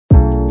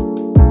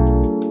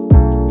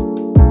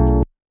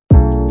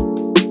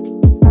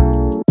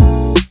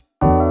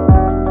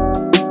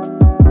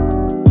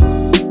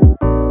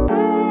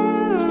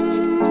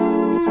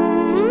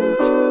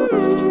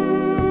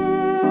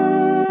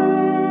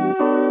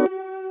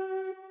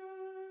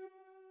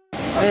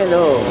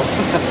Hello.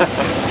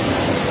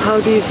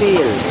 How do you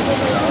feel?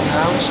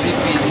 I'm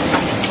sleepy.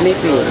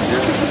 Sleepy.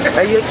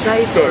 Are you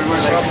excited?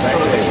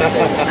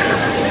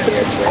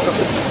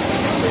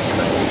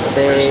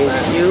 Thank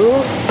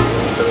you.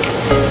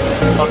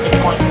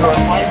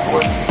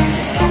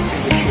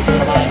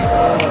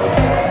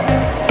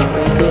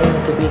 Waiting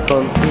to be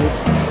complete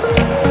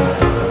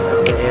at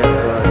the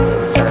airport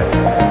inside.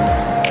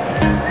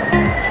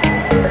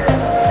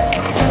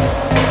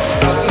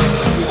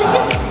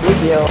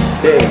 Video.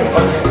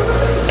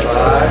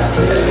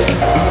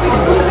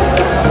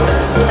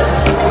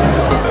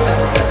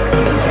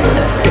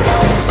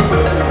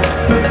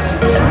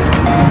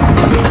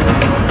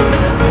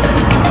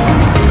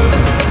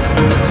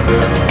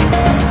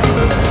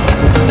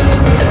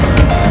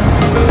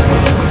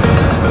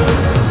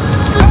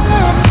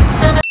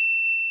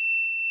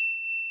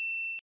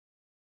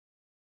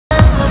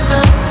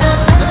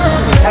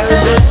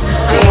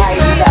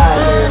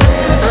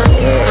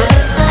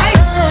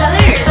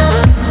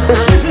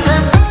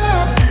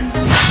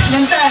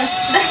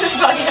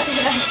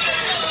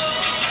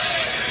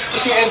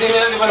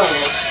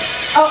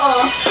 Oo.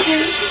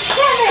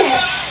 Yan eh.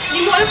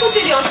 Hindi mo alam kung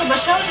seryoso ba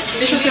siya.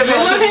 Hindi siya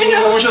seryoso. Hindi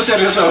mo siya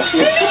seryoso.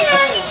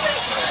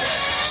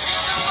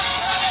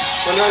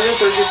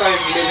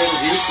 135 million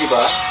views, diba?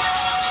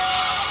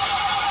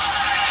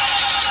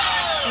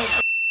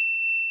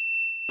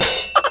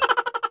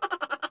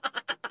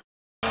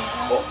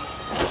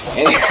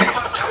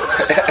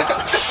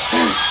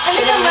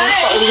 Ano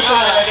naman? Paulisan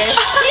na lagi.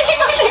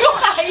 Hindi ko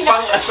kaya.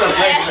 Pang-asal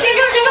na yun.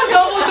 Sino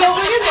go-go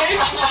yun eh.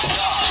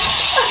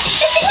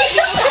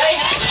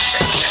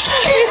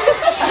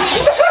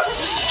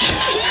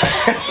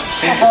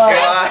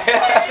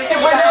 Kasi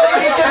pwede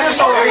tayo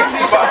seryoso.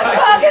 Hindi ba?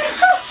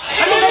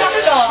 Ano na lang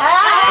ito?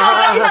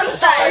 Gangnam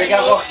Style. Halika,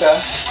 Cox, ha?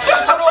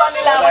 Turuan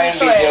nila ako Tayong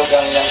ito eh. video,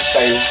 Gangnam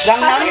Style.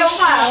 Sasayaw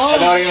ka.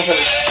 Ano rin yung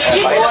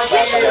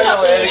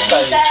Eric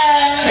Style.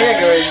 Kaya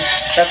gawin.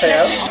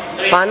 Kasayaw?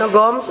 Paano,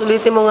 Goms?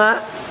 Ulitin mo nga.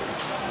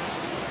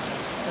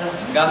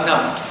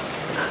 Gangnam.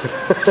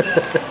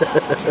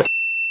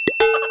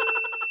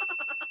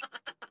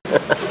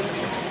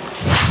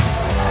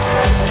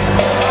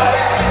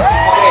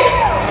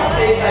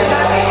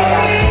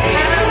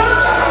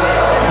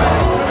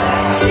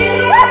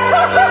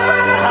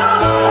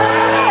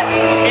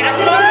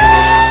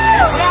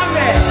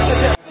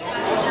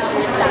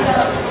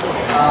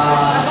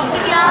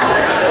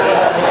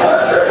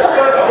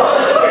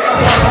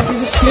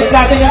 Hit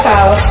natin yung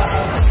tao.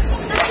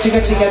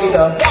 Chika-chika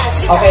dito.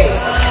 Okay.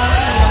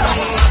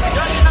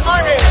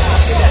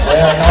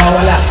 Ayan,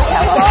 nakawala.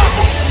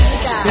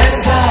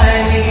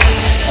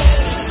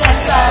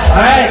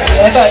 Alright,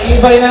 eto,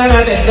 i-ibay na lang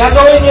natin.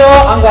 Gagawin nyo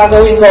ang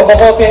gagawin ko.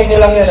 Kukopyahin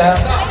nyo lang yun, ha?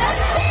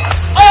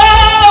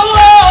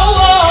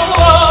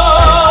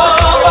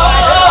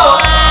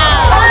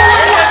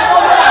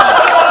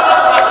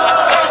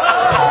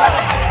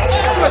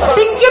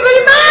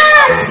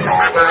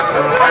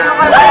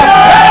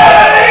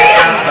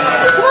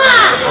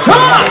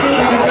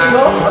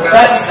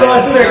 That's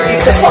concert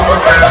dito.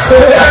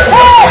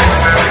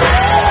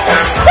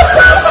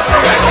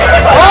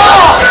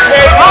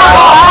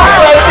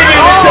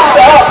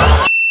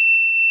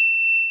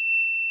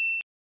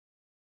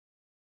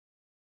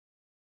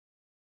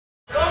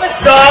 Gomez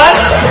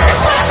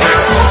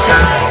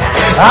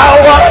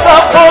I was a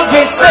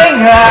boogie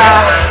singer,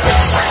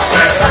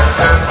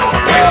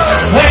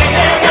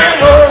 hanging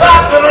in a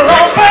rock and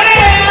roll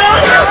band.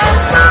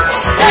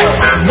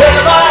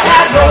 Never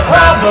had no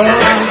problem.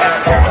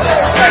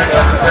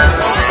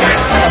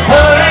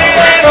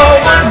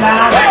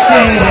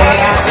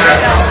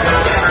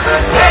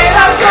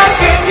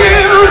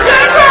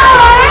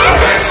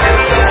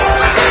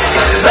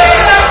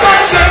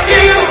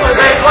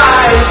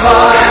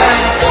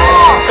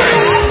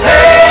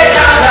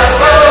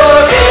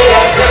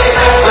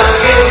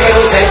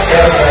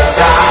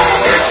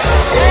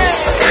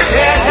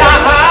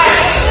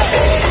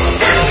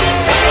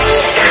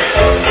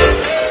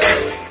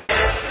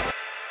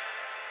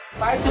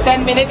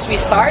 We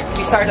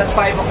start at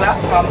 5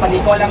 o'clock.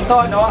 Paliko lang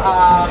to, no?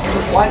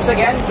 Once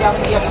again,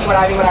 PFC,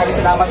 maraming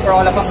salamat for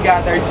all of us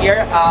gathered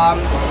here.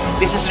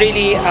 This is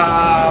really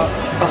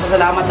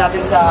pasasalamat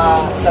natin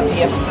sa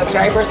PFC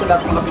subscribers, sa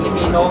lahat ng mga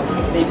Pilipino.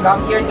 They've come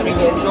here to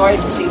really enjoy,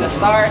 to see the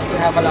stars, to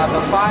have a lot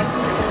of fun.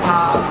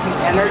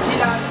 Energy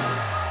lang.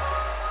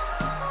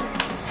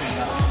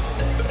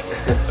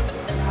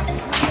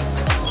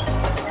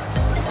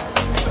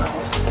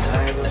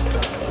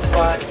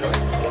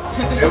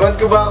 Ewan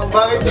ko ba,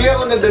 bakit di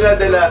ako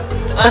nadala-dala?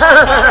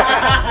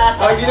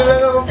 Lagi na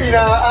lang ako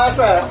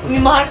pinakaasa. Ni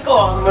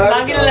Marco.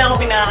 Lagi na lang ako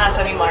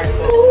pinakaasa ni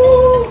Marco.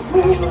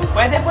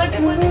 Pwede.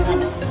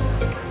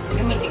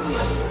 Gamitin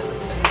ko.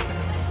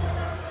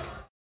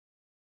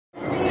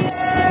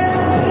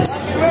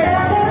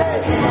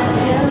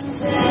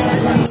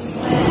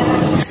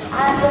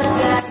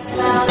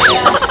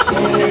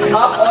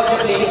 Up audio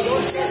please.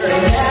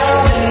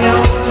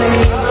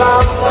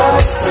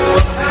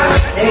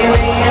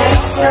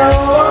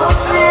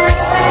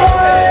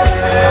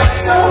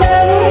 So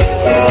many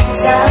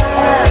things I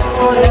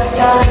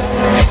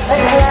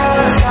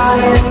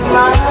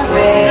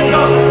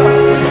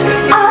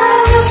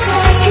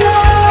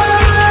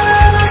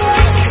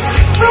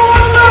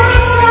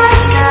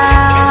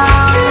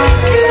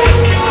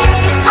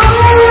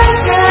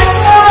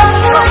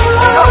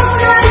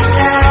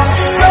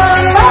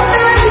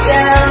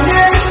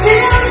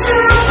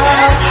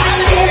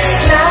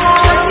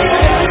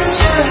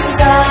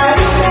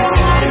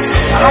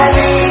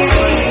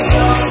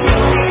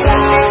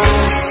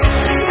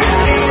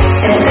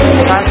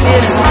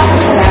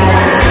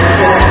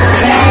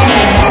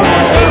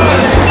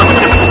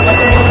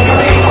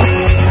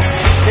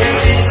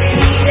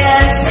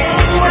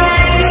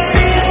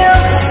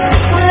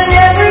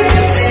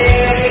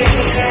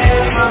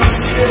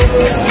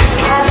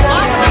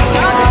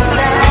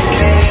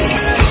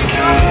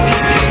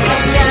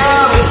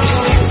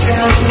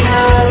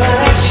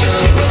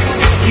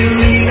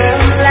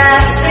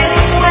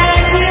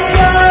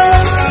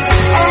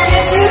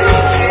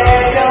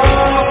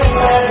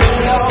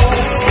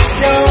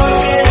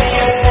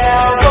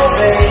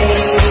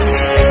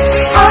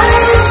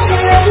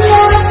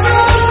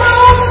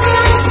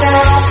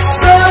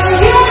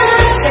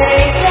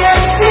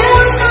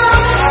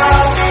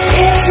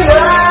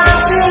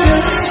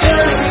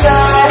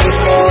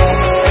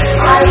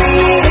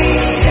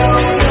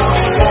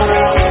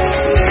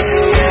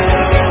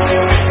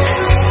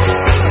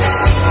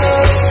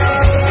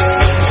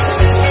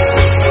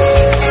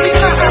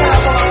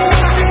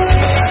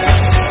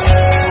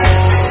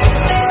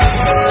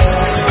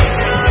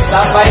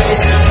 5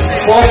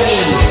 is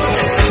Wonky.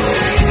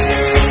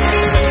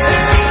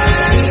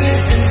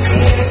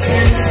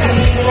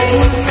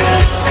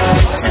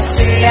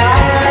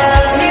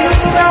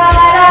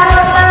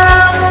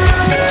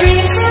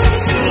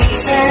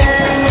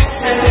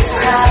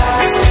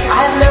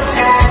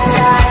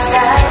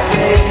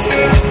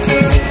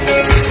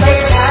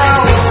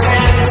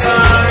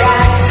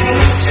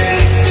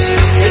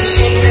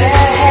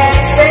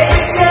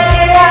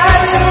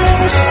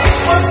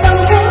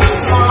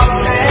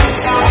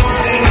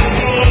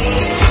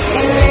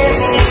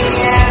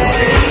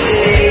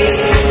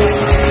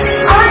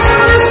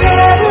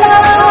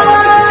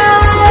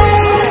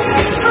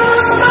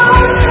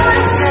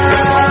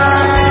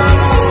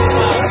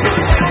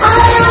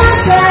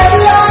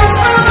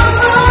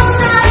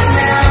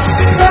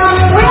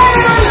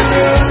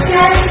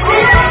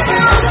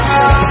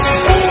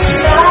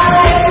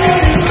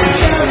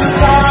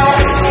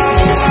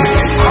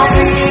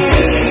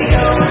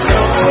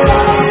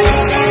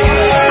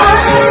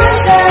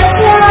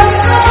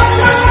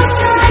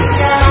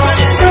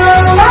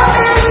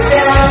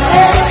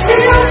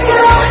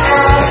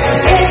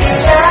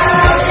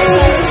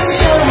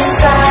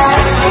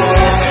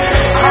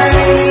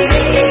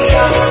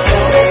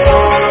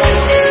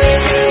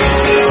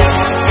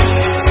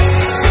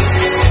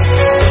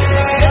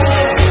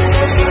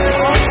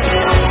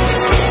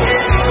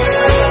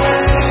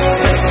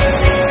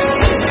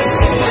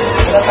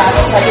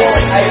 Sa'yo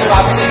ay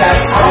lumapit ka